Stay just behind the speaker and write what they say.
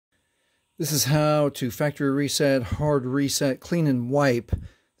This is how to factory reset, hard reset, clean and wipe.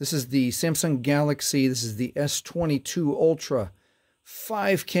 This is the Samsung Galaxy. This is the S22 Ultra.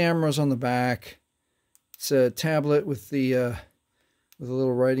 5 cameras on the back. It's a tablet with a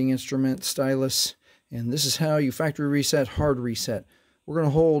little writing instrument, stylus. And this is how you factory reset, hard reset. We're going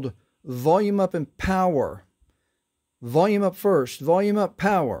to hold volume up and power. Volume up first, volume up,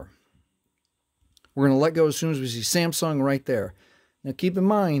 power. We're going to let go as soon as we see Samsung right there. Now keep in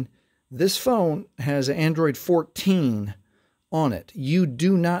mind, this phone has Android 14 on it. You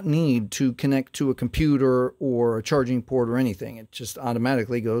do not need to connect to a computer or a charging port or anything. It just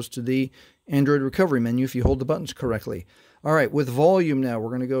automatically goes to the Android recovery menu if you hold the buttons correctly. All right, with volume now, we're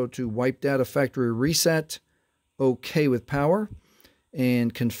going to go to wipe data factory reset, OK with power,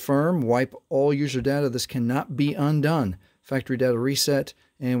 and confirm, wipe all user data. This cannot be undone. Factory data reset,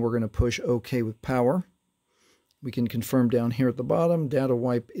 and we're going to push OK with power. We can confirm down here at the bottom, data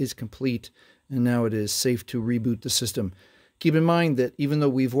wipe is complete, and now it is safe to reboot the system. Keep in mind that even though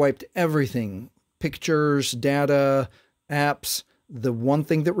we've wiped everything, pictures, data, apps, the one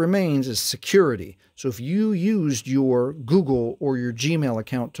thing that remains is security. So if you used your Google or your Gmail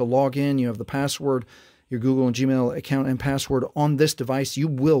account to log in, you have the password, your Google and Gmail account and password on this device, you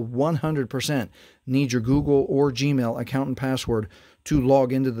will 100% need your Google or Gmail account and password to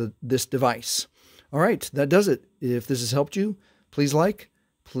log into this device. All right, that does it. If this has helped you, please like,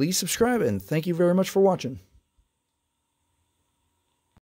 please subscribe, and thank you very much for watching.